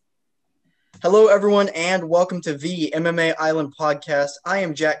Hello, everyone, and welcome to the MMA Island podcast. I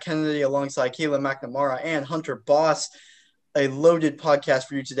am Jack Kennedy alongside Kayla McNamara and Hunter Boss. A loaded podcast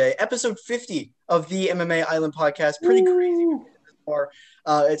for you today. Episode 50 of the MMA Island podcast. Pretty crazy this far.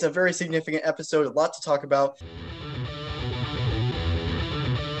 It's a very significant episode, a lot to talk about.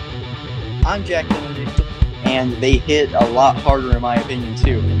 I'm Jack Kennedy, and they hit a lot harder, in my opinion,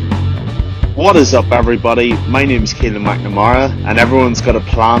 too. What is up, everybody? My name is Kayla McNamara, and everyone's got a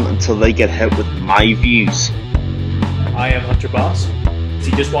plan until they get hit with my views. I am Hunter Boss.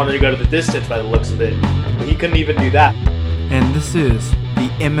 He just wanted to go to the distance by the looks of it, but he couldn't even do that. And this is the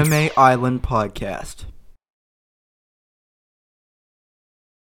MMA Island podcast.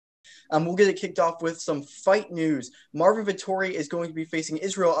 We'll get it kicked off with some fight news. Marvin Vettori is going to be facing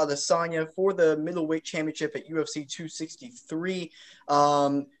Israel Adesanya for the middleweight championship at UFC 263.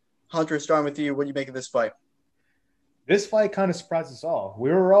 Hunter, starting with you, what do you make of this fight? This fight kind of surprised us all. We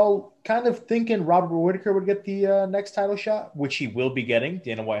were all kind of thinking Robert Whittaker would get the next title shot, which he will be getting.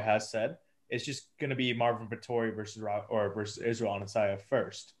 Dana White has said. It's just going to be Marvin Vettori versus Israel Adesanya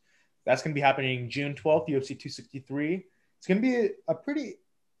first. That's going to be happening June 12th, UFC 263. It's going to be a pretty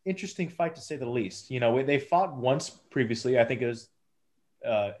interesting fight, to say the least. You know, they fought once previously. I think it was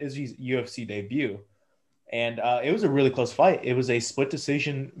Izzy's UFC debut. And it was a really close fight. It was a split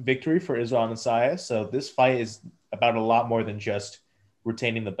decision victory for Israel Adesanya. So this fight is about a lot more than just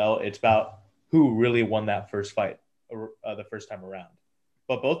retaining the belt. It's about who really won that first fight the first time around.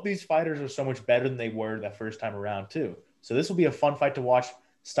 But both these fighters are so much better than they were that first time around too. So this will be a fun fight to watch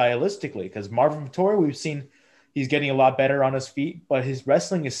stylistically, because Marvin Vettori, we've seen he's getting a lot better on his feet, but his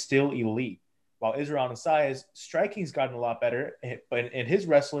wrestling is still elite. While Israel Adesanya's striking's gotten a lot better, and his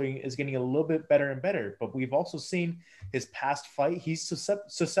wrestling is getting a little bit better and better. But we've also seen his past fight, he's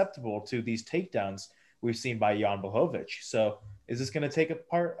susceptible to these takedowns we've seen by Jan Blachowicz. So is this going to take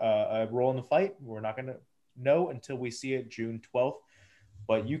a role in the fight? We're not going to know until we see it June 12th.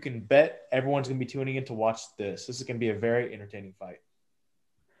 But you can bet everyone's going to be tuning in to watch this. This is going to be a very entertaining fight.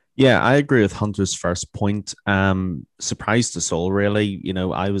 Yeah, I agree with Hunter's first point. Surprised us all, really. You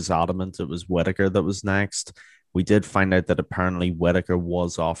know, I was adamant it was Whittaker that was next. We did find out that apparently Whittaker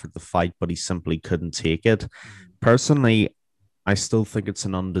was offered the fight, but he simply couldn't take it. Personally, I still think it's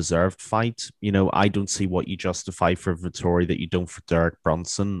an undeserved fight. You know, I don't see what you justify for Vettori that you don't for Derek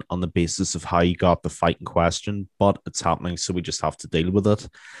Brunson on the basis of how you got the fight in question, but it's happening, so we just have to deal with it.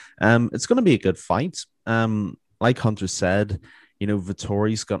 It's going to be a good fight. Like Hunter said, you know,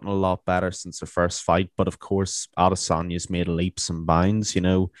 Vittori's gotten a lot better since the first fight, but of course, Adesanya's made leaps and bounds. You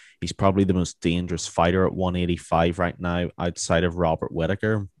know, he's probably the most dangerous fighter at 185 right now outside of Robert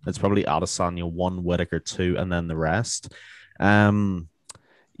Whittaker. It's probably Adesanya 1, Whittaker 2, and then the rest.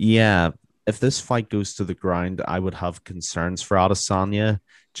 Yeah, if this fight goes to the ground, I would have concerns for Adesanya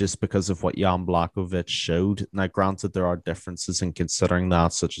just because of what Jan Blachowicz showed. Now, granted, there are differences in considering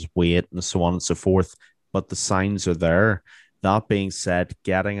that, such as weight and so on and so forth, but the signs are there. That being said,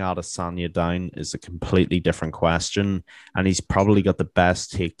 getting Adesanya down is a completely different question, and he's probably got the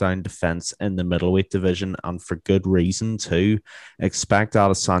best takedown defense in the middleweight division, and for good reason too. Expect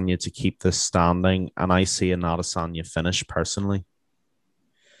Adesanya to keep this standing, and I see an Adesanya finish personally.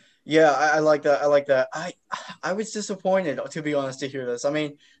 Yeah, I like that. I like that. I was disappointed, to be honest, to hear this. I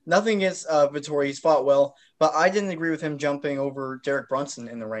mean, nothing against Vettori. He's fought well, but I didn't agree with him jumping over Derek Brunson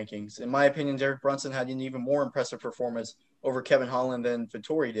in the rankings. In my opinion, Derek Brunson had an even more impressive performance over Kevin Holland than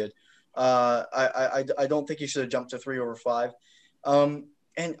Vettori did. I don't think he should have jumped to 3 over 5.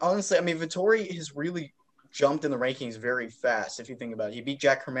 And honestly, I mean, Vettori has really jumped in the rankings very fast, if you think about it. He beat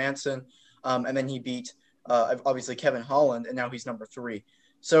Jack Hermanson, and then he beat, obviously, Kevin Holland, and now he's number 3.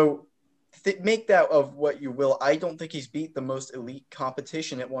 So make that of what you will. I don't think he's beat the most elite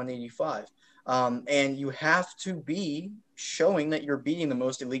competition at 185. And you have to be showing that you're beating the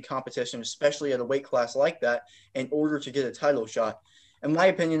most elite competition, especially at a weight class like that, in order to get a title shot. In my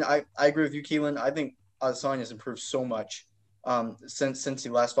opinion, I agree with you, Keelan. I think Adesanya has improved so much since he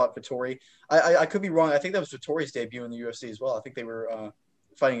last fought Vettori. I could be wrong. I think that was Vettori's debut in the UFC as well. I think they were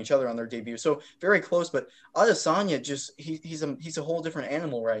fighting each other on their debut. So very close, but Adesanya just he's a whole different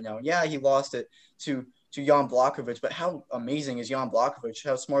animal right now. Yeah, he lost it to Jan Blachowicz, but how amazing is Jan Blachowicz,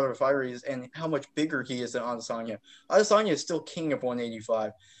 how smart of a fighter he is, and how much bigger he is than Adesanya. Adesanya is still king of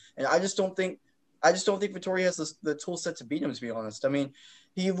 185. And I just don't think Vettori has the tool set to beat him, to be honest. I mean,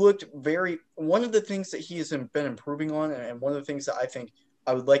 he looked one of the things that he has been improving on, and one of the things that I think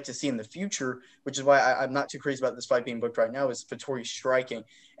I would like to see in the future, which is why I'm not too crazy about this fight being booked right now, is Vettori striking.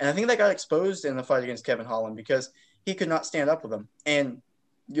 And I think that got exposed in the fight against Kevin Holland because he could not stand up with him. And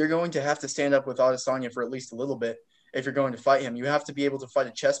you're going to have to stand up with Adesanya for at least a little bit. if you're going to fight him. You have to be able to fight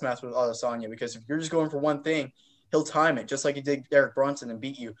a chess match with Adesanya, because if you're just going for one thing, he'll time it just like he did Derek Brunson and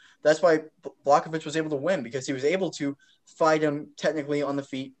beat you. That's why Blachowicz was able to win, because he was able to fight him technically on the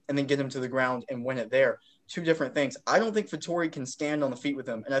feet and then get him to the ground and win it there. Two different things. I don't think Vettori can stand on the feet with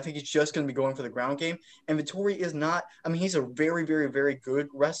him, and I think he's just going to be going for the ground game. And Vettori is not. I mean, he's a very, very, very good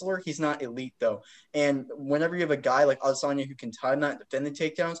wrestler. He's not elite though. And whenever you have a guy like Adesanya who can time that and defend the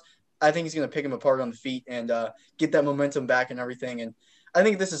takedowns, I think he's going to pick him apart on the feet and get that momentum back and everything. And I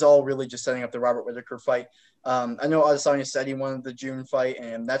think this is all really just setting up the Robert Whittaker fight. I know Adesanya said he wanted the June fight,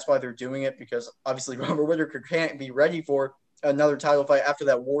 and that's why they're doing it, because obviously Robert Whittaker can't be ready for another title fight after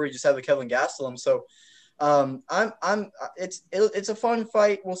that war he just had with Kevin Gastelum. So it's a fun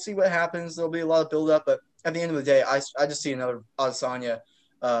fight. We'll see what happens. There'll be a lot of build up, but at the end of the day, I just see another Adesanya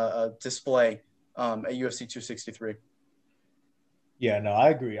display at UFC 263. Yeah, no, I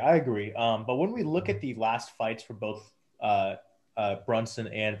agree. But when we look at the last fights for both Brunson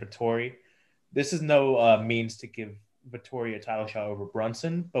and Vettori, this is no means to give Vettori a title shot over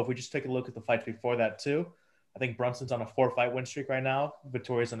Brunson. But if we just take a look at the fights before that too, I think Brunson's on a 4-fight win streak right now.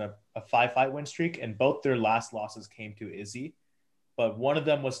 Vettori's on a 5-fight win streak, and both their last losses came to Izzy. But one of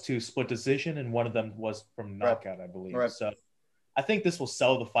them was to split decision, and one of them was from knockout, I believe. Right. So I think this will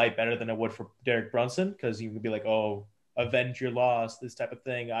sell the fight better than it would for Derek Brunson, because you could be like, oh, avenge your loss, this type of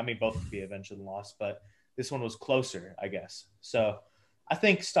thing. I mean, both could be avenged and loss, but this one was closer, I guess. So I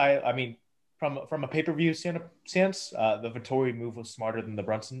think from a pay-per-view stance, the Vettori move was smarter than the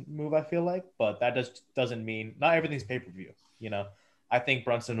Brunson move, I feel like, but that doesn't mean not everything's pay-per-view. I think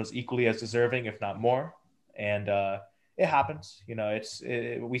Brunson was equally as deserving, if not more, and it happens.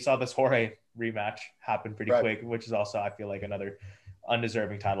 We saw this Jorge rematch happen pretty quick, which is also, I feel like, another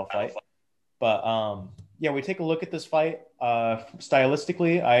undeserving title fight. But we take a look at this fight.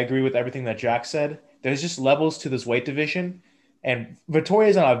 Stylistically, I agree with everything that Jack said. There's just levels to this weight division. And Vettori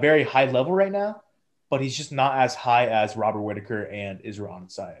is on a very high level right now, but he's just not as high as Robert Whittaker and Israel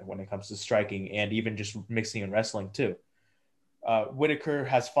Adesanya when it comes to striking and even just mixing and wrestling too. Whittaker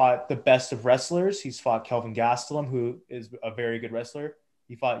has fought the best of wrestlers. He's fought Kelvin Gastelum, who is a very good wrestler.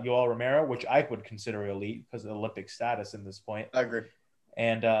 He fought Yoel Romero, which I would consider elite because of Olympic status in this point. I agree.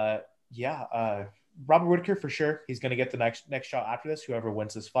 And Robert Whittaker for sure. He's going to get the next shot after this, whoever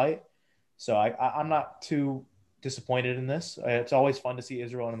wins this fight. So I'm not too disappointed in this. It's always fun to see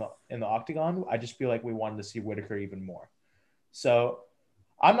Israel in the octagon. I just feel like we wanted to see Whittaker even more. So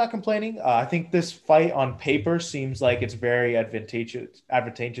I'm not complaining. I think this fight on paper seems like it's very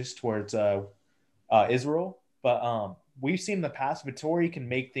advantageous towards Israel. But we've seen in the past, Vettori can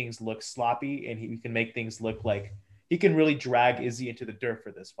make things look sloppy, and he can make things look like he can really drag Izzy into the dirt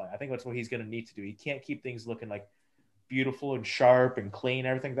for this fight. I think that's what he's going to need to do. He can't keep things looking like beautiful and sharp and clean,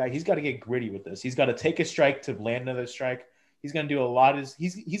 everything like that. He's got to get gritty with this. He's got to take a strike to land another strike. He's going to do a lot of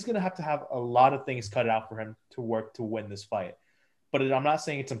he's going to have a lot of things cut out for him to work to win this fight. But I'm not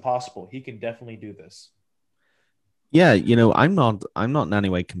saying it's impossible. He can definitely do this. Yeah, I'm not in any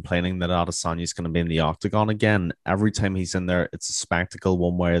way complaining that Adesanya is going to be in the octagon again. Every time he's in there, it's a spectacle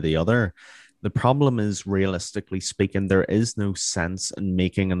one way or the other. The problem is, realistically speaking, there is no sense in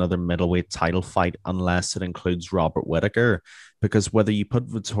making another middleweight title fight unless it includes Robert Whittaker, because whether you put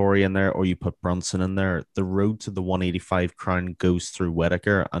Vettori in there or you put Brunson in there, the road to the 185 crown goes through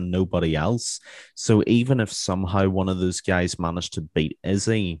Whittaker and nobody else. So even if somehow one of those guys managed to beat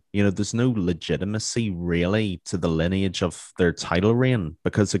Izzy, there's no legitimacy really to the lineage of their title reign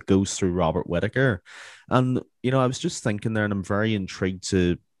because it goes through Robert Whittaker. And, I was just thinking there, and I'm very intrigued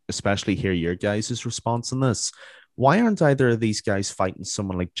to especially hear your guys' response on this. Why aren't either of these guys fighting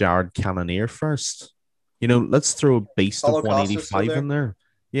someone like Jared Cannonier first? Let's throw a beast of 185 in there.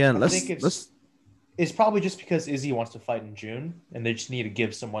 Yeah, it's probably just because Izzy wants to fight in June, and they just need to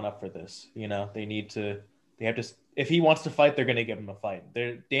give someone up for this. They have to. If he wants to fight, they're going to give him a fight.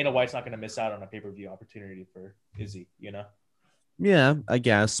 Dana White's not going to miss out on a pay-per-view opportunity for Izzy. Yeah, I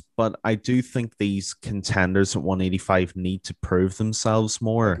guess, but I do think these contenders at 185 need to prove themselves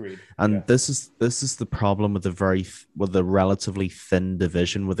more. Agreed. And yeah. this is the problem with the relatively thin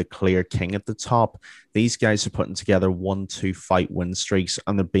division with a clear king at the top. These guys are putting together 1-2 fight win streaks,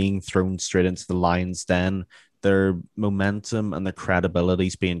 and they're being thrown straight into the lion's den. Their momentum and their credibility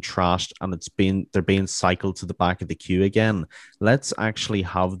is being trashed, and they're being cycled to the back of the queue again. Let's actually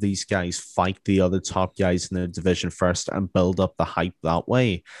have these guys fight the other top guys in the division first and build up the hype that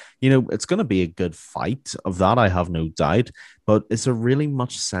way. It's going to be a good fight. Of that, I have no doubt. But is there really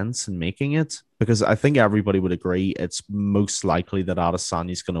much sense in making it? Because I think everybody would agree it's most likely that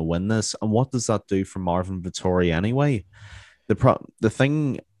Adesanya is going to win this. And what does that do for Marvin Vettori anyway? The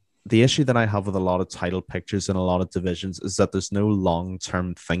thing the issue that I have with a lot of title pictures in a lot of divisions is that there's no long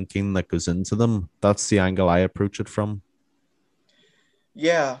term thinking that goes into them. That's the angle I approach it from.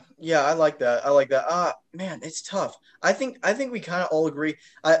 Yeah, yeah, I like that. I like that. Man, it's tough. I think we kind of all agree.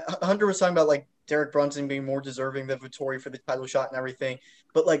 Hunter was talking about like Derek Brunson being more deserving than Vittori for the title shot and everything,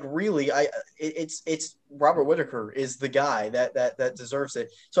 but like really, it's Robert Whitaker is the guy that deserves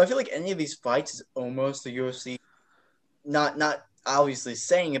it. So I feel like any of these fights is almost the UFC not obviously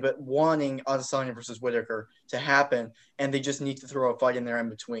saying it, but wanting Adesanya versus Whitaker to happen, and they just need to throw a fight in there in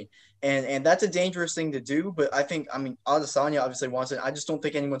between. And that's a dangerous thing to do. But I mean, Adesanya obviously wants it. I just don't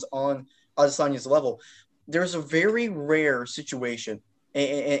think anyone's on Adesanya's level. There's a very rare situation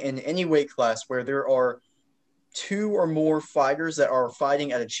in any weight class where there are two or more fighters that are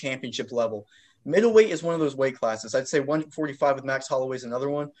fighting at a championship level. Middleweight is one of those weight classes. I'd say 145 with Max Holloway is another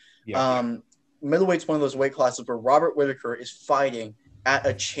one. Yeah. Middleweight's one of those weight classes where Robert Whitaker is fighting at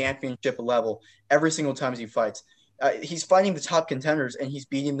a championship level every single time he fights. He's fighting the top contenders and he's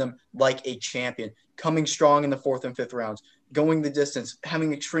beating them like a champion, coming strong in the fourth and fifth rounds, going the distance,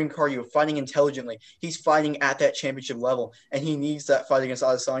 having extreme cardio, fighting intelligently. He's fighting at that championship level, and he needs that fight against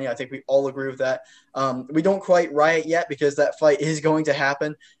Adesanya. I think we all agree with that. We don't quite riot yet because that fight is going to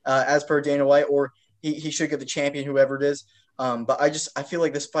happen as per Dana White, or he should get the champion, whoever it is. But I feel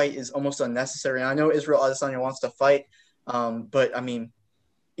like this fight is almost unnecessary. And I know Israel Adesanya wants to fight, but I mean,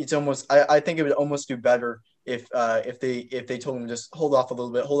 it's almost. I think it would almost do better if they told him just hold off a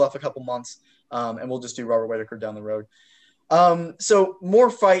little bit, hold off a couple months, and we'll just do Robert Whitaker down the road. So more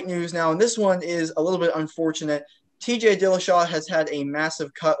fight news now, and this one is a little bit unfortunate. TJ Dillashaw has had a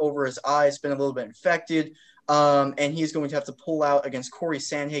massive cut over his eye. It's been a little bit infected, and he's going to have to pull out against Corey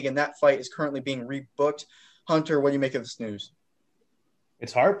Sandhagen. That fight is currently being rebooked. Hunter, what do you make of this news?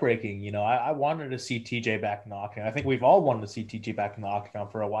 It's heartbreaking. I wanted to see TJ back in the octagon. I think we've all wanted to see TJ back in the octagon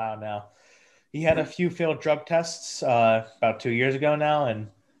for a while now. He had a few failed drug tests about 2 years ago now, and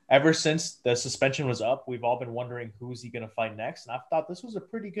ever since the suspension was up, we've all been wondering who's he going to fight next. And I thought this was a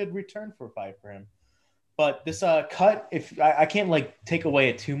pretty good return for a fight for him. But this cut, if I can't like take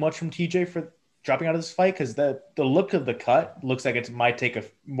away too much from TJ for dropping out of this fight, because the look of the cut looks like it might take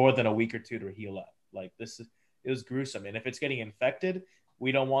more than a week or two to heal up. Like it was gruesome, and if it's getting infected,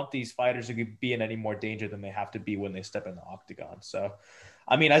 we don't want these fighters to be in any more danger than they have to be when they step in the octagon. So,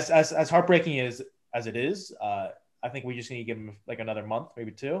 I mean, as heartbreaking as it is, I think we just need to give him like another month,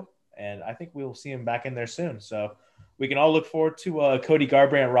 maybe two, and I think we'll see him back in there soon. So we can all look forward to Cody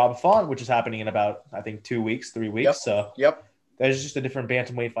Garbrandt, Rob Font, which is happening in about, I think, 2 weeks, 3 weeks. Yep. So Yep. There's just a different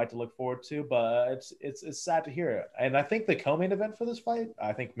bantamweight fight to look forward to, but it's sad to hear it. And I think the co-main event for this fight,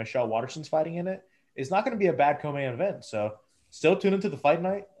 I think Michelle Waterson's fighting in it, is not going to be a bad co-main event. So still tune into the fight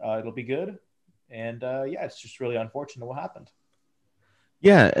night. It'll be good. And yeah, it's just really unfortunate what happened.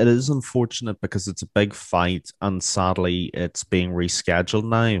 Yeah, it is unfortunate because it's a big fight, and sadly, it's being rescheduled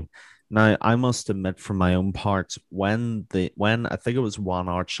now. Now, I must admit, from my own part, when I think it was Juan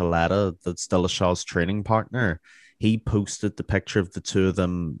Archuleta, that's Dillashaw's training partner, he posted the picture of the two of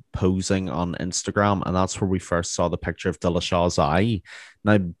them posing on Instagram, and that's where we first saw the picture of Dillashaw's eye.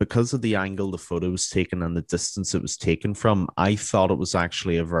 Now, because of the angle the photo was taken and the distance it was taken from, I thought it was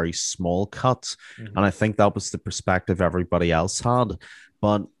actually a very small cut, and I think that was the perspective everybody else had.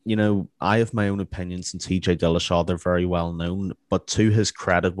 But, I have my own opinions, and TJ Dillashaw, they're very well known. But to his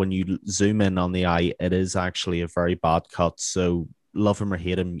credit, when you zoom in on the eye, it is actually a very bad cut. So love him or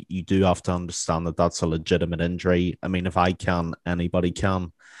hate him, you do have to understand that that's a legitimate injury. I mean, if I can, anybody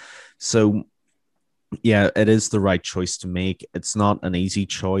can. So yeah, it is the right choice to make. It's not an easy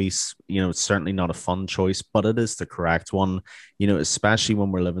choice. It's certainly not a fun choice, but it is the correct one. Especially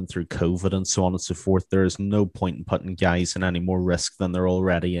when we're living through COVID and so on and so forth. There is no point in putting guys in any more risk than they're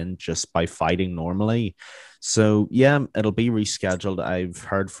already in just by fighting normally. So yeah, it'll be rescheduled. I've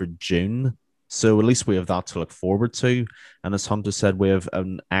heard for June. So at least we have that to look forward to. And as Hunter said, we have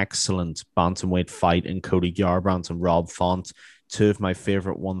an excellent bantamweight fight in Cody Garbrandt and Rob Font, two of my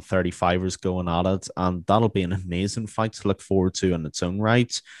favorite 135ers going at it, and that'll be an amazing fight to look forward to in its own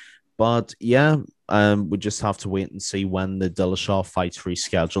right. But yeah, we just have to wait and see when the Dillashaw fight's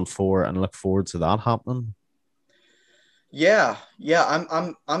rescheduled for, and look forward to that happening. Yeah,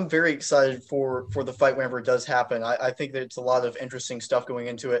 I'm very excited for the fight whenever it does happen. I think that it's a lot of interesting stuff going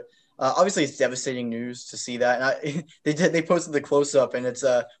into it. Obviously, it's devastating news to see that. And they posted the close up, and it's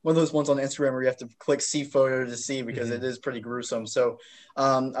one of those ones on Instagram where you have to click see photo to see because it is pretty gruesome. So,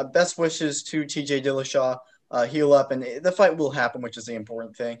 best wishes to TJ Dillashaw. Heal up, and the fight will happen, which is the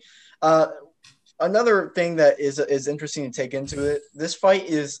important thing. Another thing that is interesting to take into it. This fight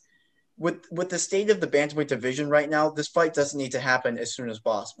is with the state of the bantamweight division right now, this fight doesn't need to happen as soon as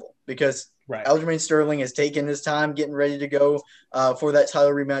possible because Right. Aljamain Sterling has taken his time getting ready to go for that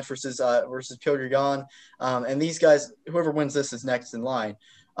title rematch versus Petr Yan. And these guys, whoever wins this is next in line.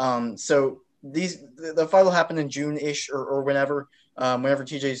 So the fight will happen in June-ish or whenever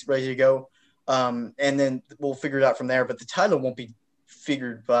TJ is ready to go. And then we'll figure it out from there. But the title won't be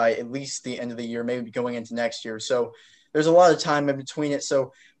figured by at least the end of the year, maybe going into next year. So there's a lot of time in between it.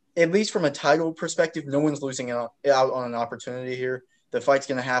 So at least from a title perspective, no one's losing out on an opportunity here. The fight's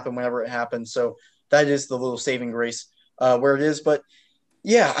going to happen whenever it happens. So that is the little saving grace where it is. But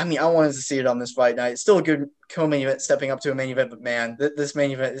yeah, I mean, I wanted to see it on this fight night. It's still a good co-main event stepping up to a main event, but man, this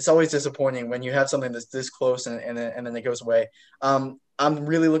main event, it's always disappointing when you have something that's this close and then it goes away. I'm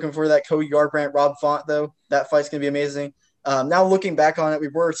really looking for that Cody Garbrandt, Rob Font, though. That fight's going to be amazing. Now looking back on it, we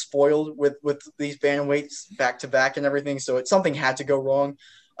were spoiled with these bantamweights back to back and everything, so something had to go wrong.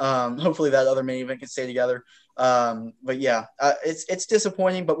 Hopefully that other main event can stay together. But yeah, it's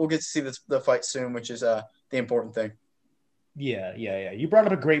disappointing, but we'll get to see the fight soon, which is the important thing. Yeah. You brought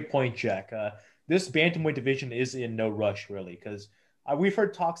up a great point, Jack. This bantamweight division is in no rush, really, because we've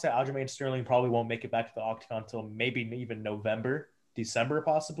heard talks that Aljamain Sterling probably won't make it back to the octagon until maybe even November, December,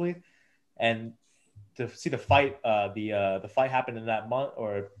 possibly. And to see the fight, the fight happen in that month,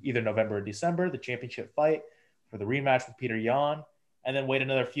 or either November or December, the championship fight for the rematch with Petr Yan, and then wait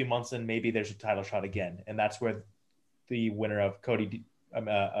another few months and maybe there's a title shot again, and that's where the winner of TJ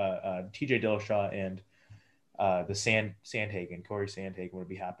Dillashaw and the Corey Sandhagen would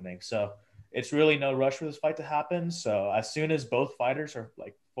be happening. So it's really no rush for this fight to happen. So as soon as both fighters are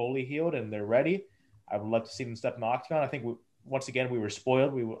like fully healed and they're ready, I would love to see them step in the octagon. I think once again we were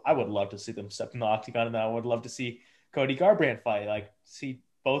spoiled. I would love to see them step in the octagon, and I would love to see Cody Garbrandt fight. Like see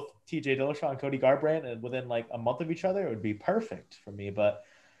both TJ Dillashaw and Cody Garbrandt and within like a month of each other, it would be perfect for me. But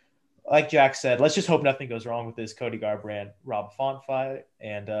like Jack said, let's just hope nothing goes wrong with this Cody Garbrandt Rob Font fight.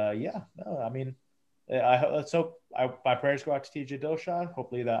 And let's hope my prayers go out to TJ Dillashaw.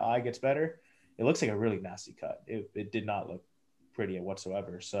 Hopefully that eye gets better. It looks like a really nasty cut. It did not look pretty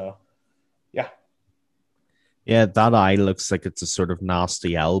whatsoever. So yeah. Yeah, that eye looks like it's a sort of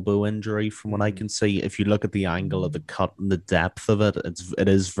nasty elbow injury from what I can see. If you look at the angle of the cut and the depth of it, it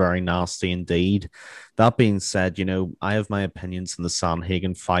is very nasty indeed. That being said, I have my opinions in the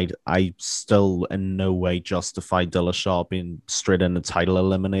Sandhagen fight. I still in no way justify Dillashaw being straight in the title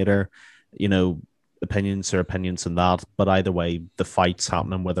eliminator. Opinions are opinions in that, but either way, the fight's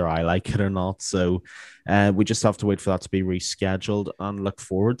happening whether I like it or not. So we just have to wait for that to be rescheduled and look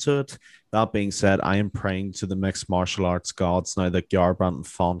forward to it. That being said, I am praying to the mixed martial arts gods now that Garbrandt and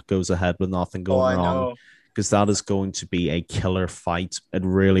Font goes ahead with nothing going wrong, because that is going to be a killer fight. It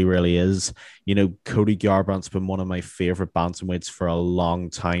really, really is. Cody Garbrandt's been one of my favorite bantamweights for a long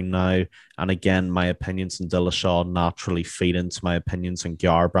time now. And again, my opinions on Dillashaw naturally feed into my opinions on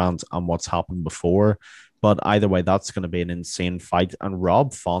Garbrandt and what's happened before. But either way, that's going to be an insane fight. And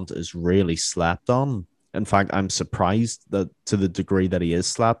Rob Font is really slept on. In fact, I'm surprised that to the degree that he is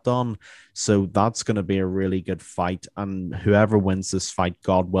slapped on. So that's going to be a really good fight. And whoever wins this fight,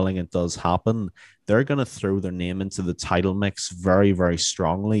 God willing, it does happen, they're going to throw their name into the title mix very, very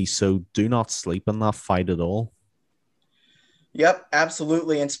strongly. So do not sleep on that fight at all. Yep,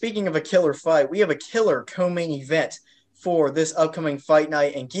 absolutely. And speaking of a killer fight, we have a killer co-main event for this upcoming fight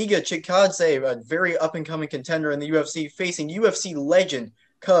night. And Giga Chikadze, a very up-and-coming contender in the UFC, facing UFC legend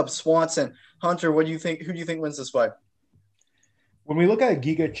Cub Swanson. Hunter, what do you think? Who do you think wins this fight? When we look at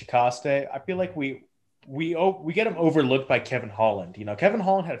Giga Chikadze, I feel like we get him overlooked by Kevin Holland. Kevin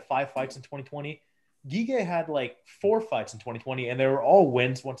Holland had 5 fights in 2020. Giga had like 4 fights in 2020, and they were all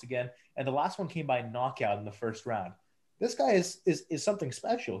wins once again. And the last one came by knockout in the first round. This guy is something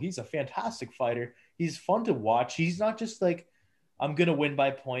special. He's a fantastic fighter. He's fun to watch. He's not just like, I'm going to win by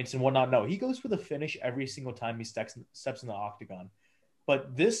points and whatnot. No, he goes for the finish every single time he steps in the octagon.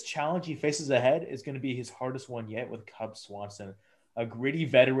 But this challenge he faces ahead is going to be his hardest one yet with Cub Swanson, a gritty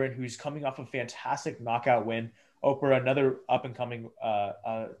veteran who's coming off a fantastic knockout win over another up-and-coming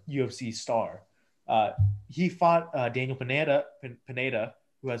UFC star. He fought Daniel Pineda,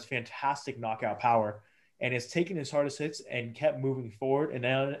 who has fantastic knockout power, and has taken his hardest hits and kept moving forward, and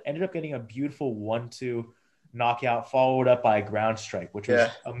now ended up getting a beautiful 1-2 knockout followed up by a ground strike, which was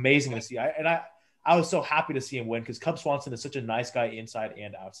amazing to see. I was so happy to see him win because Cub Swanson is such a nice guy inside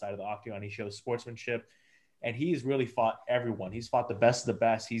and outside of the octagon. He shows sportsmanship, and he's really fought everyone. He's fought the best of the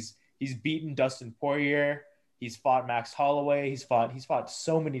best. He's beaten Dustin Poirier. He's fought Max Holloway. He's fought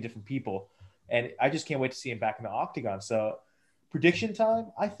so many different people, and I just can't wait to see him back in the octagon. So, prediction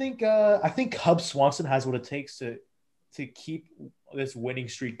time. I think Cub Swanson has what it takes to to keep this winning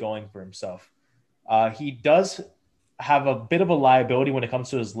streak going for himself. He does have a bit of a liability when it comes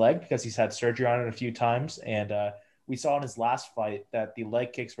to his leg because he's had surgery on it a few times. And we saw in his last fight that the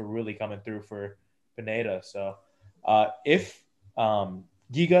leg kicks were really coming through for Pineda. So if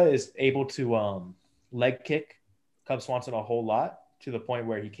Giga is able to leg kick Cub Swanson a whole lot to the point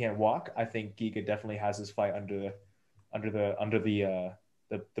where he can't walk, I think Giga definitely has his fight under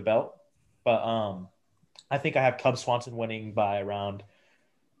the belt. But I think I have Cub Swanson winning by around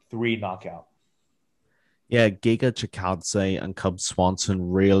 3 knockout. Yeah, Giga Chikadze and Cub Swanson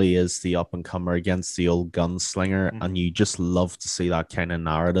really is the up and comer against the old gunslinger, and you just love to see that kind of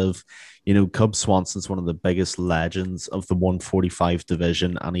narrative. You know, Cub Swanson's one of the biggest legends of the 145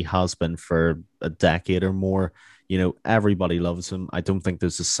 division, and he has been for a decade or more. You know, everybody loves him. I don't think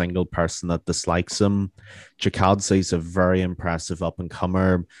there's a single person that dislikes him. Chikadze's a very impressive up and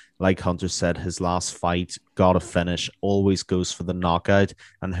comer. Like Hunter said, his last fight got a finish, always goes for the knockout.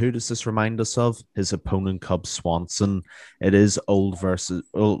 And who does this remind us of? His opponent, Cub Swanson. It is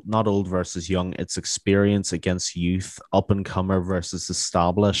not old versus young. It's experience against youth, up and comer versus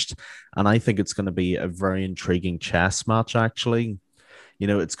established. And I think it's going to be a very intriguing chess match, actually. You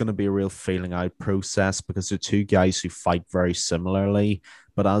know, it's going to be a real feeling out process because they're two guys who fight very similarly.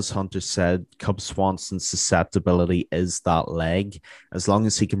 But as Hunter said, Cub Swanson's susceptibility is that leg. As long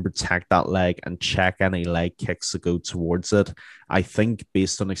as he can protect that leg and check any leg kicks that go towards it, I think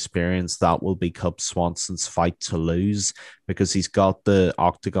based on experience, that will be Cub Swanson's fight to lose because he's got the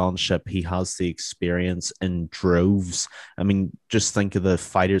octagon ship. He has the experience in droves. I mean, just think of the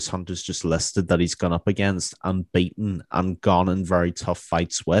fighters Hunter's just listed that he's gone up against and beaten and gone in very tough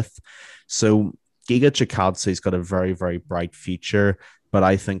fights with. So Giga Chikadze's got a very, very bright future, but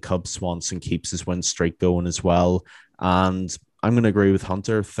I think Cub Swanson keeps his win streak going as well. And I'm going to agree with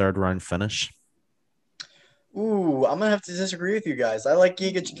Hunter, third round finish. Ooh, I'm gonna have to disagree with you guys. I like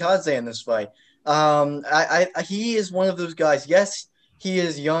Giga Chikadze in this fight. He is one of those guys. Yes, he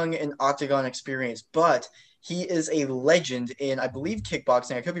is young and octagon experience, but he is a legend in, I believe,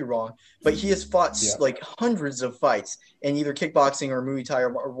 kickboxing. I could be wrong, but he has fought Yeah. like hundreds of fights in either kickboxing or Muay Thai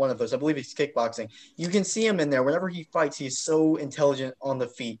or one of those. I believe it's kickboxing. You can see him in there. Whenever he fights, he's so intelligent on the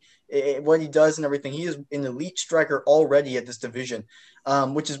feet. What he does and everything. He is an elite striker already at this division,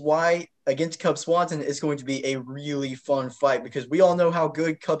 which is why against Cub Swanson is going to be a really fun fight because we all know how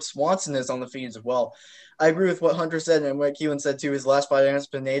good Cub Swanson is on the feet as well. I agree with what Hunter said and what Keelan said too. His last fight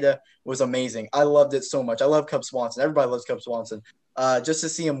against Pineda was amazing. I loved it so much. I love Cub Swanson. Everybody loves Cub Swanson. Just to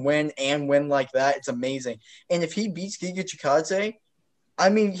see him win and win like that, it's amazing. And if he beats Giga Chikadze, I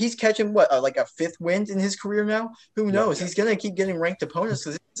mean, he's catching what, like a fifth win in his career now. Who knows? Yeah. He's gonna keep getting ranked opponents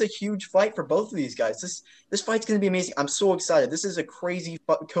because it's a huge fight for both of these guys. This fight's gonna be amazing. I'm so excited. This is a crazy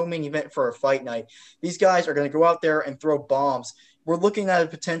co-main event for a fight night. These guys are gonna go out there and throw bombs. We're looking at a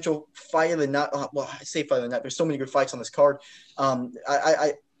potential fight of the night. Well, I say fight of the night. There's so many good fights on this card.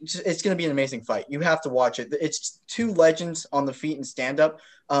 It's going to be an amazing fight. You have to watch it. It's two legends on the feet and stand up.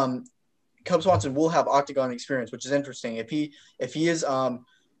 Cub Swanson will have octagon experience, which is interesting. If he is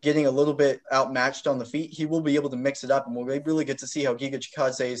getting a little bit outmatched on the feet, he will be able to mix it up, and we'll really get to see how Giga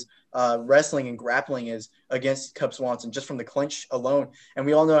Chikadze's wrestling and grappling is against Cub Swanson just from the clinch alone. And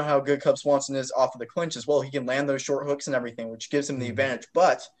we all know how good Cub Swanson is off of the clinch as well. He can land those short hooks and everything, which gives him the advantage.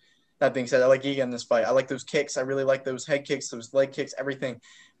 But that being said, I like Giga in this fight. I like those kicks. I really like those head kicks, those leg kicks, everything.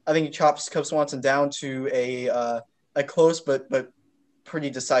 I think he chops Cub Swanson down to a close but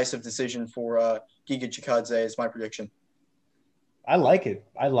pretty decisive decision for Giga Chikadze is my prediction. I like it.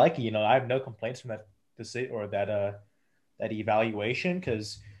 I like it. You know, I have no complaints from that decision or that evaluation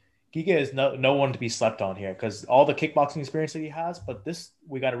because Giga is no one to be slept on here because all the kickboxing experience that he has, but this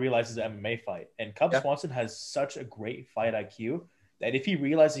we got to realize is an MMA fight. And Cub Swanson has such a great fight IQ that if he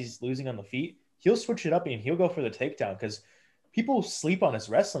realizes he's losing on the feet, he'll switch it up and he'll go for the takedown because people sleep on his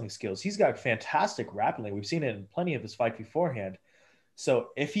wrestling skills. He's got fantastic grappling. We've seen it in plenty of his fights beforehand. So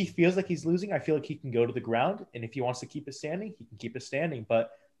if he feels like he's losing, I feel like he can go to the ground. And if he wants to keep it standing, he can keep it standing.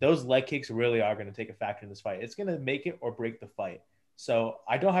 But those leg kicks really are going to take a factor in this fight. It's going to make it or break the fight. So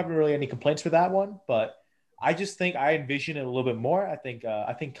I don't have really any complaints for that one, but I just think I envision it a little bit more. I think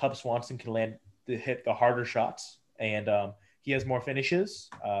Cub Swanson can hit the harder shots, and he has more finishes.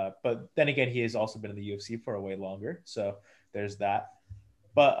 But then again, he has also been in the UFC for a way longer. So there's that.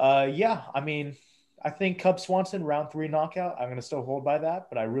 But yeah, I mean, I think Cub Swanson round 3 knockout. I'm going to still hold by that,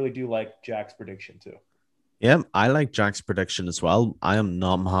 but I really do like Jack's prediction too. Yeah, I like Jack's prediction as well. I am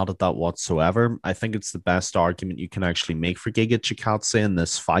not mad at that whatsoever. I think it's the best argument you can actually make for Giga Chikadze in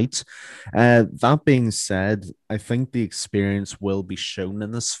this fight. That being said, I think the experience will be shown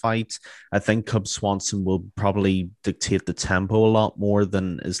in this fight. I think Cub Swanson will probably dictate the tempo a lot more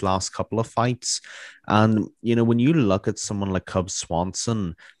than his last couple of fights. And, when you look at someone like Cub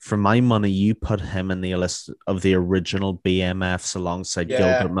Swanson, for my money, you put him in the list of the original BMFs alongside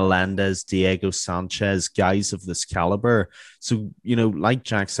Gilbert Yeah, Melendez, Diego Sanchez, guys of this caliber. So, like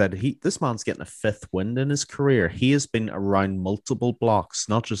Jack said, this man's getting a fifth win in his career. He has been around multiple blocks,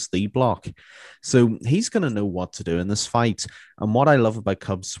 not just the block. So he's going to know what to do in this fight. And what I love about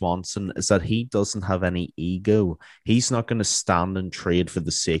Cub Swanson is that he doesn't have any ego. He's not going to stand and trade for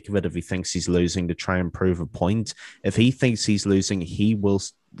the sake of it if he thinks he's losing to try and prove a point. If he thinks he's losing, he will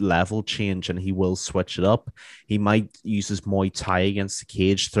level change and he will switch it up. He might use his Muay Thai against the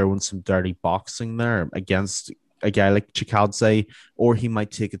cage, throwing some dirty boxing there against a guy like Chikadze, or he might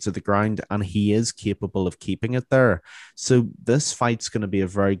take it to the ground, and he is capable of keeping it there. So this fight's going to be a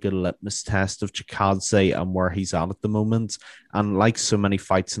very good litmus test of Chikadze and where he's at the moment. And like so many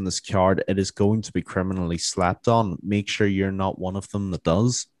fights in this card, it is going to be criminally slept on. Make sure you're not one of them that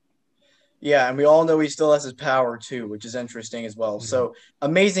does. yeah, and we all know he still has his power too, which is interesting as well. Mhm. So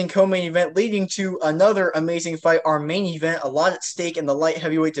amazing co-main event leading to another amazing fight. Our main event, a lot at stake in the light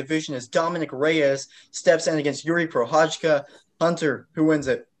heavyweight division, as Dominic Reyes steps in against Yuri Prochazka. Hunter, who wins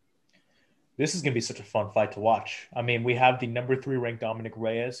it? This is going to be such a fun fight to watch. I mean, we have the number 3 ranked Dominic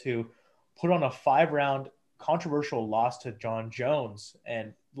Reyes, who put on a 5-round controversial loss to John Jones,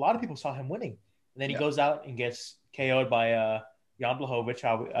 and a lot of people saw him winning. And then he Yeah. goes out and gets KO'd by Jan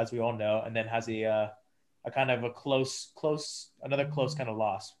Blachowicz, as we all know, and then has a kind of a another close kind of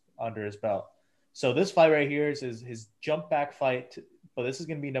loss under his belt. So this fight right here is his jump back fight, but this is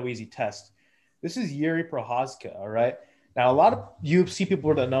going to be no easy test. This is Yuri Prochazka, all right? Now, a lot of UFC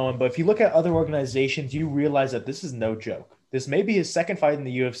people don't know him, but if you look at other organizations, you realize that this is no joke. This may be his second fight in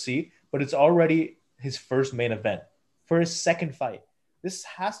the UFC, but it's already his first main event for his second fight. This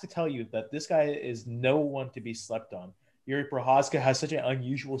has to tell you that this guy is no one to be slept on. Yuri Prochazka has such an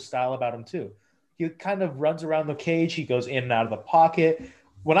unusual style about him, too. He kind of runs around the cage. He goes in and out of the pocket.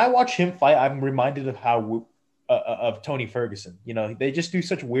 When I watch him fight, I'm reminded of of Tony Ferguson. They just do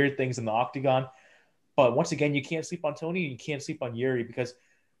such weird things in the octagon. But once again, you can't sleep on Tony. You can't sleep on Yuri because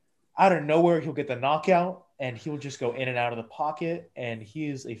out of nowhere, he'll get the knockout and he'll just go in and out of the pocket. And he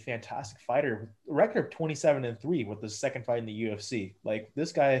is a fantastic fighter. A record of 27-3 with the second fight in the UFC. Like,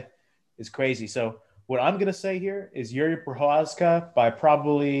 this guy is crazy. So what I'm going to say here is Yuri Prochazka by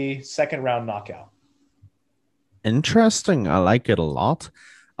probably second round knockout. Interesting. I like it a lot.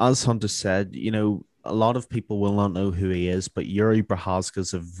 As Hunter said, a lot of people will not know who he is, but Yuri Prochazka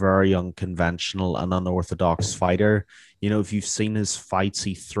is a very unconventional and unorthodox fighter. If you've seen his fights,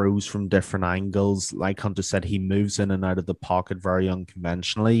 he throws from different angles. Like Hunter said, he moves in and out of the pocket very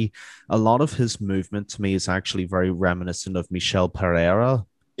unconventionally. A lot of his movement to me is actually very reminiscent of Michel Pereira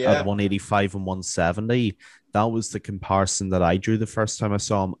at Yeah. 185 and 170. That was the comparison that I drew the first time I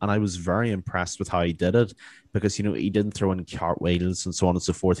saw him, and I was very impressed with how he did it because he didn't throw in cartwheels and so on and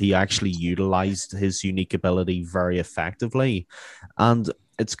so forth. He actually utilized his unique ability very effectively, and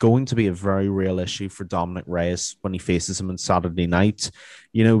it's going to be a very real issue for Dominic Reyes when he faces him on Saturday night.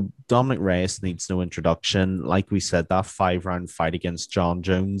 Dominic Reyes needs no introduction. Like we said, that 5-round fight against John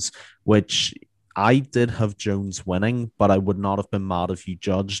Jones, which I did have Jones winning, but I would not have been mad if you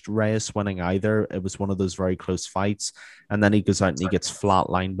judged Reyes winning either. It was one of those very close fights. And then he goes out and he gets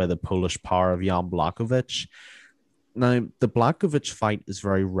flatlined by the Polish power of Jan Blachowicz. Now, the Blachowicz fight is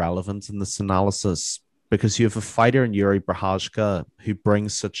very relevant in this analysis because you have a fighter in Yuri Prochazka who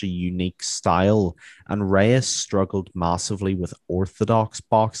brings such a unique style, and Reyes struggled massively with orthodox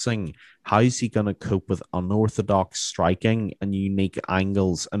boxing. How is he going to cope with unorthodox striking and unique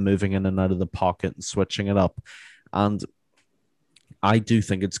angles and moving in and out of the pocket and switching it up? And I do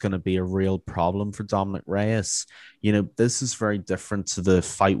think it's going to be a real problem for Dominic Reyes. This is very different to the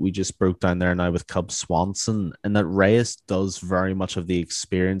fight we just broke down there now with Cub Swanson, and that Reyes does very much of the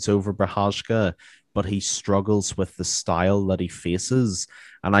experience over Brahashka, but he struggles with the style that he faces.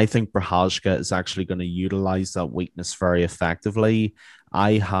 And I think Brahashka is actually going to utilize that weakness very effectively.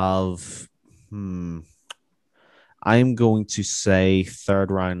 I have, I'm going to say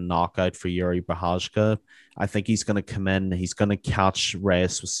third round knockout for Yuri Brahashka. I think he's going to come in. He's going to catch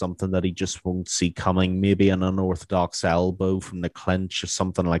Reyes with something that he just won't see coming, maybe an unorthodox elbow from the clinch or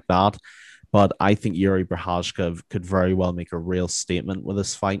something like that. But I think Yuri Brahashka could very well make a real statement with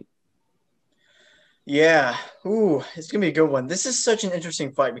this fight. Yeah. Ooh, it's gonna be a good one. This is such an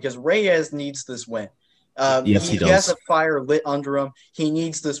interesting fight because Reyes needs this win. Yeah. Yes, he He has does. a fire lit under him. He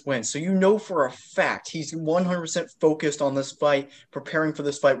needs this win. So you know for a fact he's 100% focused on this fight, preparing for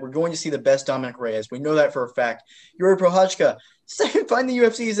this fight. We're going to see the best Dominic Reyes. We know that for a fact. Yuri Prochazka, second fight in the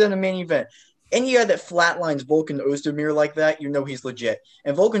UFC is in a main event. Any guy that flatlines Volkan Ozdemir like that, you know he's legit.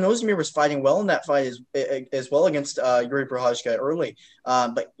 And Volkan Ozdemir was fighting well in that fight as well against Yuri Prochazka early.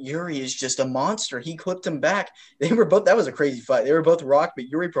 But Yuri is just a monster. He clipped him back. They were both. That was a crazy fight. They were both rocked, but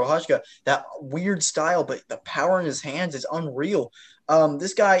Yuri Prochazka, that weird style, but the power in his hands is unreal.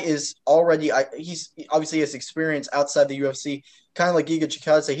 This guy is already. He's obviously has experience outside the UFC. Kind of like Giga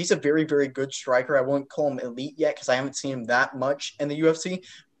Chikadze. He's a very, very good striker. I won't call him elite yet because I haven't seen him that much in the UFC.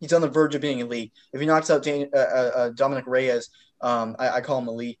 He's on the verge of being elite. If he knocks out Dominic Reyes, I call him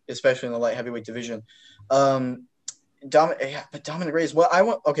elite, especially in the light heavyweight division. But Dominic Reyes, well, I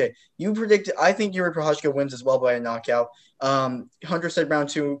want. Okay, you predicted. I think Yuri Prochazka wins as well by a knockout. Hunter said round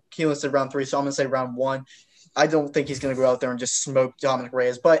 2. Keelan said round 3. So I'm gonna say round 1. I don't think he's going to go out there and just smoke Dominic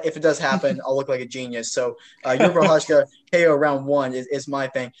Reyes. But if it does happen, I'll look like a genius. So Yuri Prochazka KO round 1 is my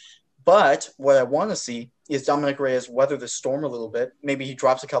thing. But what I want to see is Dominic Reyes weather the storm a little bit. Maybe he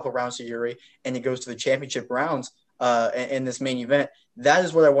drops a couple rounds to Yuri and it goes to the championship rounds in this main event. That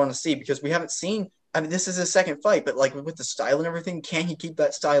is what I want to see because we haven't seen. I mean, this is his second fight, but like with the style and everything, can he keep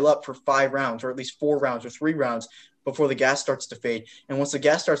that style up for 5 rounds or at least 4 rounds or 3 rounds before the gas starts to fade? And once the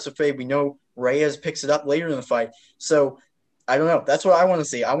gas starts to fade, we know Reyes picks it up later in the fight. So I don't know. That's what I want to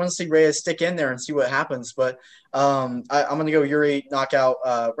see. I want to see Reyes stick in there and see what happens. But I'm going to go Yuri knockout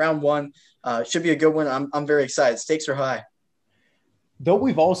round 1. Should be a good one. I'm very excited. Stakes are high. Though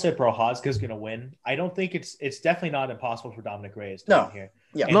we've all said Prochazka is going to win, I don't think it's definitely not impossible for Dominic Reyes to win here.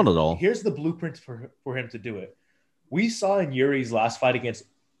 Yeah, and not at all. Here's the blueprint for him to do it. We saw in Yuri's last fight against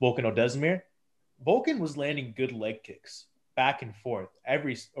Volkan Ozdemir, Volkan was landing good leg kicks back and forth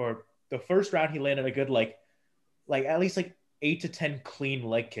the first round he landed a good like at least like 8 to 10 clean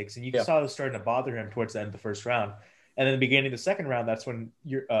leg kicks, and you saw it was starting to bother him towards the end of the first round. And then the beginning of the second round, that's when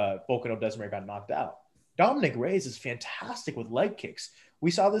Volkan Ozdemir got knocked out. Dominic Reyes is fantastic with leg kicks.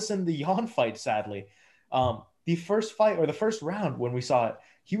 We saw this in the Jan fight, sadly. The first fight or the first round when we saw it,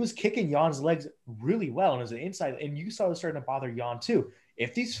 he was kicking Jan's legs really well and as an inside, and you saw it starting to bother Jan too.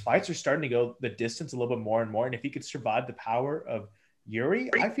 If these fights are starting to go the distance a little bit more and more, and if he could survive the power of Yuri,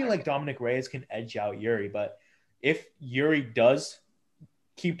 I feel like Dominic Reyes can edge out Yuri. But if Yuri does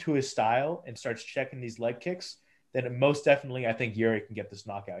keep to his style and starts checking these leg kicks, then most definitely I think Yuri can get this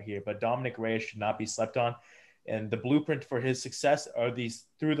knockout here. But Dominic Reyes should not be slept on. And the blueprint for his success are these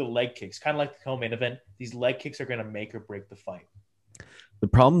through the leg kicks, kind of like the co-main event. These leg kicks are going to make or break the fight. The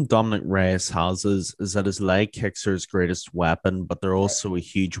problem Dominic Reyes has is that his leg kicks are his greatest weapon, but they're also a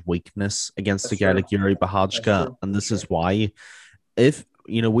huge weakness against a guy like Yuri Prochazka. And this is why, if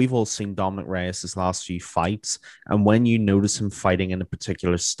we've all seen Dominic Reyes' last few fights, and when you notice him fighting in a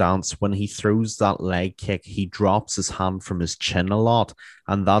particular stance, when he throws that leg kick, he drops his hand from his chin a lot,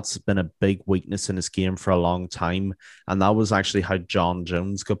 and that's been a big weakness in his game for a long time. And that was actually how John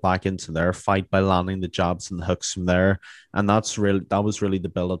Jones got back into their fight, by landing the jabs and the hooks from there. And that was really the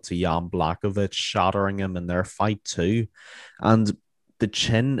build up to Jan Blachowicz shattering him in their fight too. And the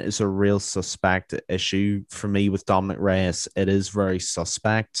chin is a real suspect issue for me with Dominic Reyes. It is very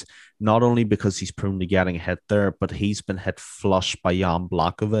suspect, not only because he's prone to getting hit there, but he's been hit flush by Jan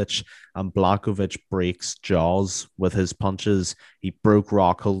Blachowicz, and Blachowicz breaks jaws with his punches. He broke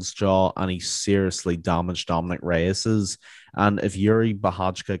Rockhold's jaw, and he seriously damaged Dominic Reyes's. And if Yuri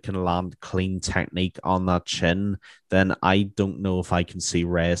Prochazka can land clean technique on that chin, then I don't know if I can see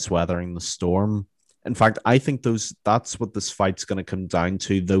Reyes weathering the storm. In fact, I think that's what this fight's going to come down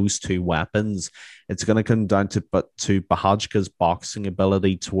to, those two weapons. It's going to come down to Prochazka's boxing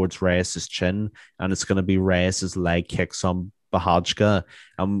ability towards Reyes' chin, and it's going to be Reyes' leg kicks on Prochazka.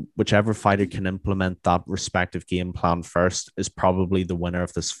 And whichever fighter can implement that respective game plan first is probably the winner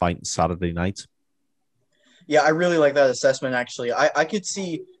of this fight on Saturday night. Yeah, I really like that assessment, actually. I could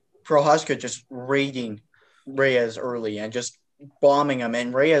see Prochazka just raiding Reyes early and just bombing him,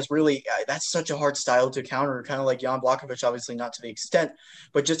 and Reyes really, that's such a hard style to counter, kind of like Jan Blachowicz, obviously not to the extent,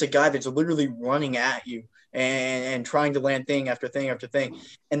 but just a guy that's literally running at you and trying to land thing after thing after thing.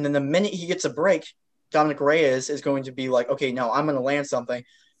 And then the minute he gets a break, Dominic Reyes is going to be like, okay, now I'm going to land something.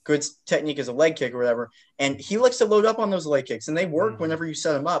 Good technique is a leg kick or whatever. And he likes to load up on those leg kicks, and they work whenever you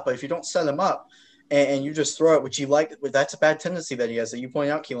set him up. But if you don't set him up, and you just throw it, which you like, that's a bad tendency that he has that you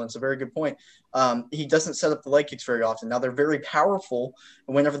point out, Keelan. It's a very good point. He doesn't set up the leg kicks very often. Now, they're very powerful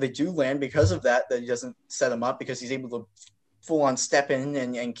whenever they do land because of that he doesn't set them up, because he's able to full on step in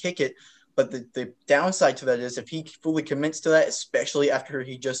and kick it. But the downside to that is if he fully commits to that, especially after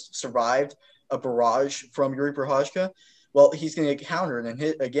he just survived a barrage from Yuri Prochazka, well, he's going to get countered and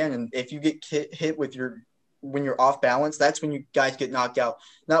hit again. And if you get hit with when you're off balance, that's when you guys get knocked out.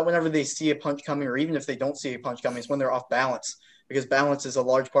 Not whenever they see a punch coming, or even if they don't see a punch coming, it's when they're off balance, because balance is a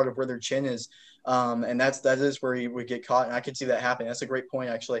large part of where their chin is. And that is where he would get caught. And I could see that happening. That's a great point,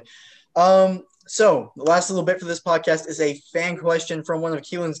 actually. So the last little bit for this podcast is a fan question from one of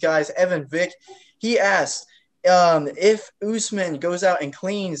Keelan's guys, Evan Vick. He asked, if Usman goes out and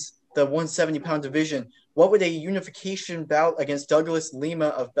cleans the 170-pound division, what would a unification bout against Douglas Lima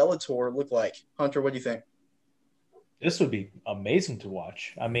of Bellator look like? Hunter, what do you think? This would be amazing to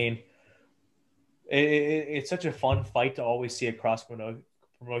watch. I mean, it's such a fun fight to always see across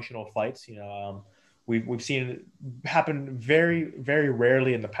promotional fights. We've seen it happen very, very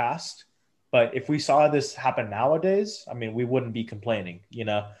rarely in the past. But if we saw this happen nowadays, I mean, we wouldn't be complaining.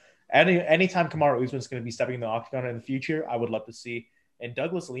 Anytime Kamaru Usman's going to be stepping in the octagon in the future, I would love to see. And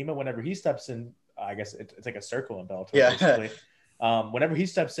Douglas Lima, whenever he steps in, I guess it's like a circle in Bellator, basically. Whenever he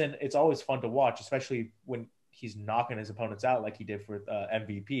steps in, it's always fun to watch, especially when he's knocking his opponents out like he did with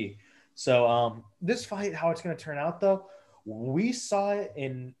MVP. So this fight, how it's going to turn out, though, we saw it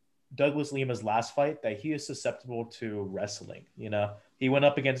in Douglas Lima's last fight that he is susceptible to wrestling. He went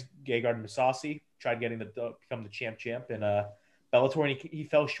up against Gegard Mousasi, tried getting become the champ in Bellator, and he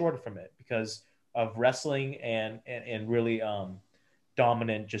fell short from it because of wrestling and really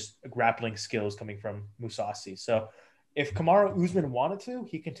dominant just grappling skills coming from Mousasi. So if Kamaru Usman wanted to,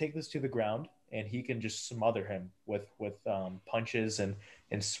 he can take this to the ground and he can just smother him with punches and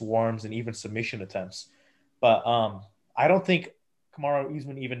swarms and even submission attempts. But I don't think Kamaru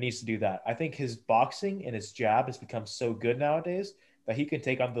Usman even needs to do that. I think his boxing and his jab has become so good nowadays that he can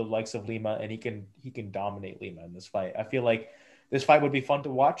take on the likes of Lima and he can dominate Lima in this fight. I feel like this fight would be fun to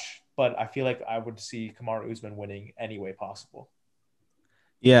watch, but I feel like I would see Kamaru Usman winning any way possible.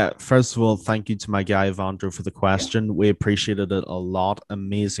 Yeah, first of all, thank you to my guy Evandro for the question. Yeah. We appreciated it a lot.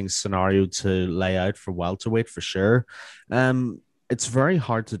 Amazing scenario to lay out for welterweight for sure. It's very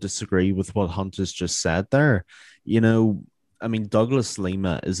hard to disagree with what Hunter's just said there. I mean, Douglas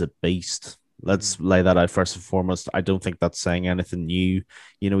Lima is a beast. Let's lay that out first and foremost. I don't think that's saying anything new.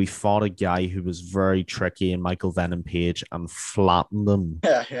 He fought a guy who was very tricky in Michael Venom Page and flattened him.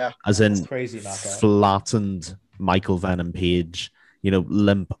 Yeah. As in crazy flattened Michael Venom Page.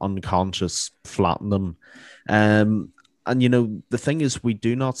 Limp, unconscious, flatten them. And the thing is, we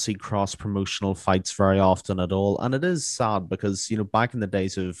do not see cross-promotional fights very often at all. And it is sad because, back in the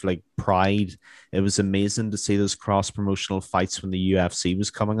days of like Pride, it was amazing to see those cross-promotional fights when the UFC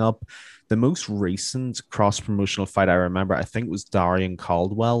was coming up. The most recent cross-promotional fight I remember, I think, was Darian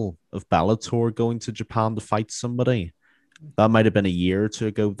Caldwell of Bellator going to Japan to fight somebody. That might have been a year or two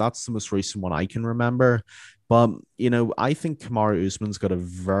ago. That's the most recent one I can remember. But, I think Kamaru Usman's got a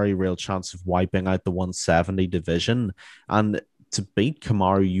very real chance of wiping out the 170 division. And to beat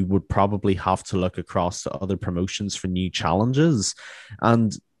Kamaru, you would probably have to look across to other promotions for new challenges.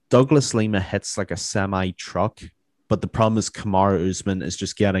 And Douglas Lima hits like a semi-truck. But the problem is Kamaru Usman is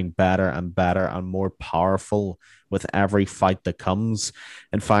just getting better and better and more powerful with every fight that comes.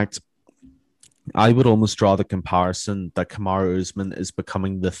 In fact, I would almost draw the comparison that Kamaru Usman is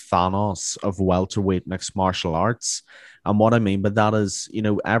becoming the Thanos of welterweight mixed martial arts. And what I mean by that is,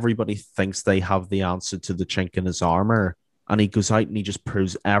 everybody thinks they have the answer to the chink in his armor. And he goes out and he just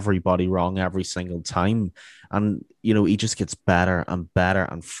proves everybody wrong every single time. And, he just gets better and better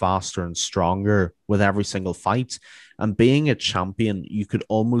and faster and stronger with every single fight. And being a champion, you could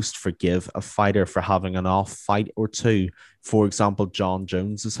almost forgive a fighter for having an off fight or two. For example, John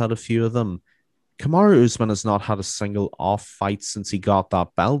Jones has had a few of them. Kamaru Usman has not had a single off fight since he got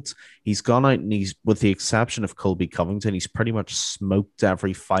that belt. He's gone out and with the exception of Colby Covington, he's pretty much smoked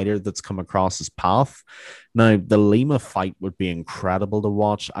every fighter that's come across his path. Now, the Lima fight would be incredible to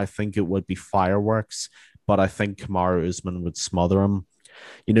watch. I think it would be fireworks, but I think Kamaru Usman would smother him.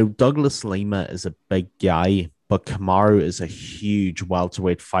 Douglas Lima is a big guy, but Kamaru is a huge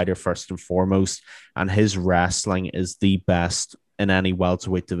welterweight fighter first and foremost, and his wrestling is the best in any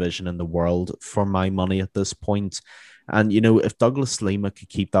welterweight division in the world for my money at this point. And, if Douglas Lima could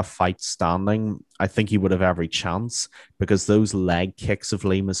keep that fight standing, I think he would have every chance because those leg kicks of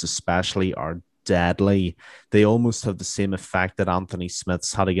Lima's especially are deadly. They almost have the same effect that Anthony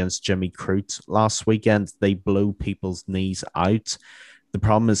Smith's had against Jimmy Crute last weekend. They blow people's knees out. The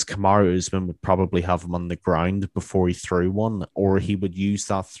problem is Kamaru Usman would probably have him on the ground before he threw one, or he would use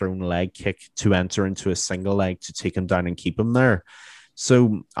that thrown leg kick to enter into a single leg to take him down and keep him there.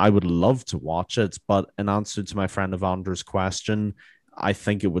 So I would love to watch it, but in answer to my friend Evandro's question, I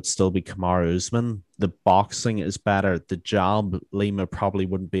think it would still be Kamaru Usman. The boxing is better. The jab, Lima probably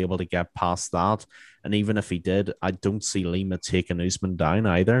wouldn't be able to get past that. And even if he did, I don't see Lima taking Usman down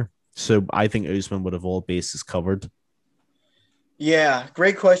either. So I think Usman would have all bases covered. Yeah,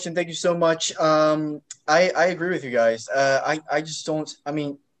 great question. Thank you so much. I agree with you guys. I just don't. I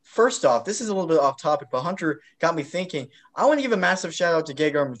mean, first off, this is a little bit off topic, but Hunter got me thinking. I want to give a massive shout out to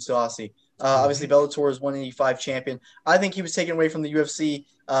Gegard Mousasi. Obviously, Mhm. Bellator's 185 champion. I think he was taken away from the UFC.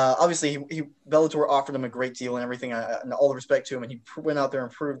 Obviously, Bellator offered him a great deal and everything, and all the respect to him, and he went out there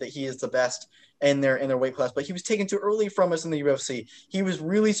and proved that he is the best in their weight class. But he was taken too early from us in the UFC. He was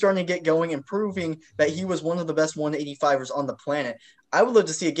really starting to get going and proving that he was one of the best 185ers on the planet. I would love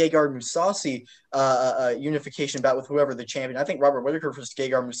to see a Gegard Mousasi unification bout with whoever the champion. I think Robert Whitaker versus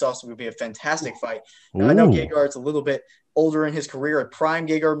Gegard Mousasi would be a fantastic fight. Now I know Ooh. Gegard's a little bit older in his career. At prime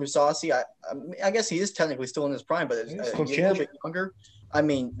Gegard Mousasi, I guess he is technically still in his prime, but He's a still little champ. bit younger. I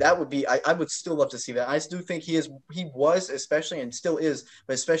mean, that would be. I would still love to see that. I do think he was especially and still is,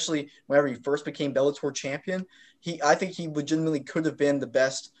 but especially whenever he first became Bellator champion, I think he legitimately could have been the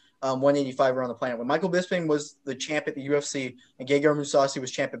best 185 on the planet. When Michael Bisping was the champ at the UFC and Gegard Mousasi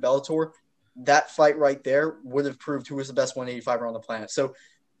was champ at Bellator, that fight right there would have proved who was the best 185 on the planet. So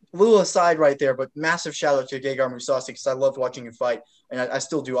a little aside right there, but massive shout out to Gegard Mousasi because I loved watching him fight, and I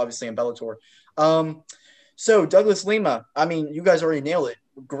still do, obviously, in Bellator. Um, so Douglas Lima, I mean, you guys already nailed it.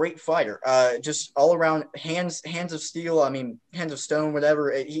 Great fighter, just all around hands of steel. I mean, hands of stone,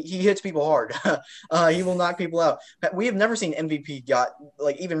 whatever. He hits people hard. He will knock people out. We have never seen MVP got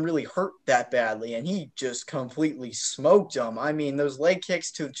like even really hurt that badly, and he just completely smoked him. I mean, those leg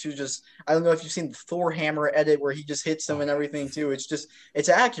kicks to just I don't know if you've seen the Thor Hammer edit where he just hits them Oh, and everything too. It's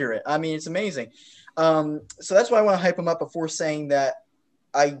accurate. I mean, it's amazing. So that's why I want to hype him up before saying that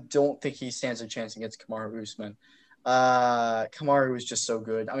I don't think he stands a chance against Kamaru Usman. Kamaru was just so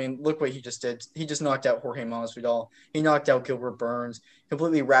good. I mean, look what he just did. He just knocked out Jorge Masvidal. He knocked out Gilbert Burns.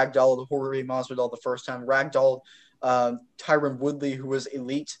 Completely ragdolled Jorge Masvidal the first time. Ragdolled Tyron Woodley, who was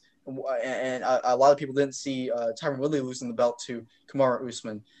elite. And a lot of people didn't see Tyron Woodley losing the belt to Kamaru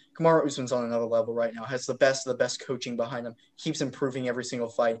Usman. Kamaru Usman's on another level right now. Has the best of the best coaching behind him. Keeps improving every single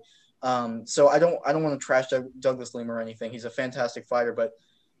fight. So I don't want to trash Douglas Lima or anything. He's a fantastic fighter, but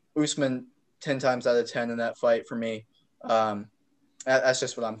Usman 10 times out of 10 in that fight for me. That's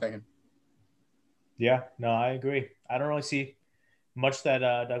just what I'm thinking. yeah, no, I agree. I don't really see much that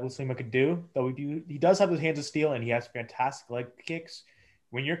Douglas Lima could do, though he does have his hands of steel and he has fantastic leg kicks.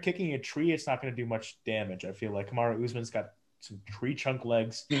 When you're kicking a tree, it's not going to do much damage. I feel like Kamaru Usman's got some tree trunk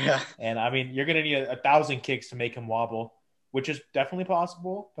legs, Yeah. and I mean you're going to need a thousand kicks to make him wobble, which is definitely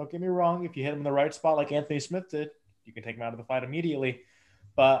possible. Don't get me wrong. If you hit him in the right spot, like Anthony Smith did, you can take him out of the fight immediately.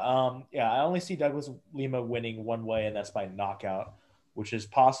 But yeah, I only see Douglas Lima winning one way, and that's by knockout, which is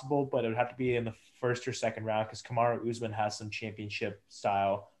possible, but it would have to be in the first or second round because Kamaru Usman has some championship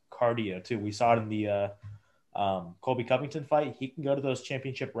style cardio too. We saw it in the Colby Covington fight. He can go to those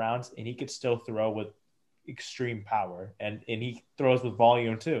championship rounds and he could still throw with extreme power, and he throws with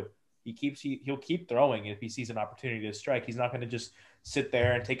volume too. He'll keep throwing if he sees an opportunity to strike. He's not going to just sit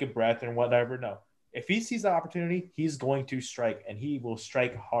there and take a breath and whatever. No, if he sees the opportunity, he's going to strike, and he will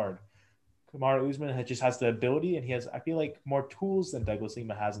strike hard. Kamaru Usman just has the ability, and he has, I feel like, more tools than Douglas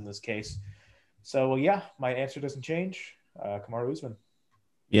Lima has in this case. So, yeah, my answer doesn't change. Kamaru Usman.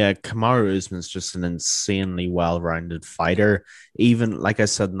 Yeah, Kamaru Usman's just an insanely well-rounded fighter. Even like I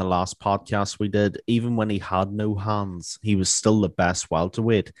said in the last podcast we did, even when he had no hands, he was still the best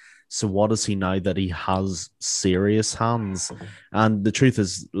welterweight. So what is he now that he has serious hands? And the truth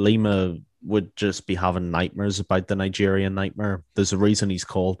is, Lima would just be having nightmares about the Nigerian nightmare. There's a reason he's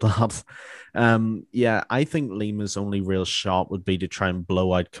called that. Yeah, I think Lima's only real shot would be to try and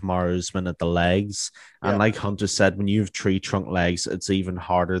blow out Kamaru Usman at the legs. And Yeah. like Hunter said, when you have tree trunk legs, it's even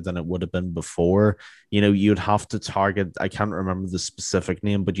harder than it would have been before. You know, you'd have to target, I can't remember the specific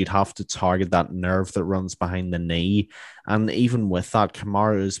name, but you'd have to target that nerve that runs behind the knee. And even with that,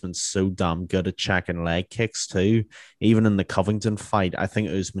 Kamaru Usman's so damn good at checking leg kicks too. Even in the Covington fight, I think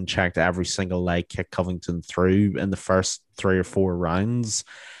Usman checked every single leg kick Covington threw in the first 3 or 4 rounds.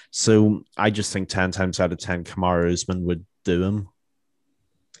 So I just think 10 times out of 10, Kamaru Usman would do him.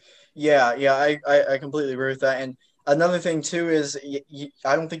 Yeah, I completely agree with that. And another thing too is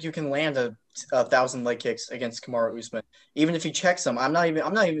I don't think you can land a thousand leg kicks against Kamaru Usman, even if he checks them. I'm not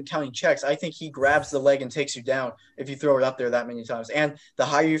even counting checks. I think he grabs the leg and takes you down if you throw it up there that many times. And the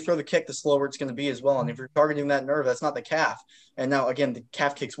higher you throw the kick, the slower it's going to be as well. And if you're targeting that nerve, that's not the calf. And now again, the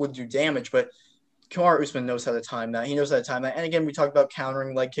calf kicks would do damage, but Kamaru Usman knows how to time that. He knows how to time that. And again, we talked about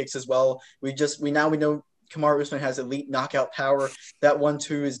countering leg kicks as well. We know Kamaru Usman has elite knockout power. That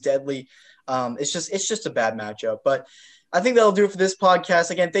 1-2 is deadly. It's just a bad matchup. But I think that'll do it for this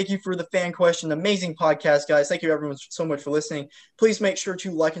podcast. Again, thank you for the fan question. Amazing podcast, guys. Thank you, everyone, so much for listening. Please make sure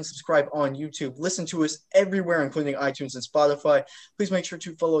to like and subscribe on YouTube. Listen to us everywhere, including iTunes and Spotify. Please make sure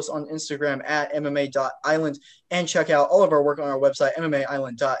to follow us on Instagram at MMA.island and check out all of our work on our website,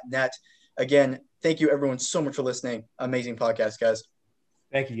 MMAisland.net. Again, thank you, everyone, so much for listening. Amazing podcast, guys.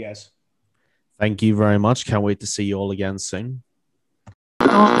 Thank you, guys. Thank you very much. Can't wait to see you all again soon.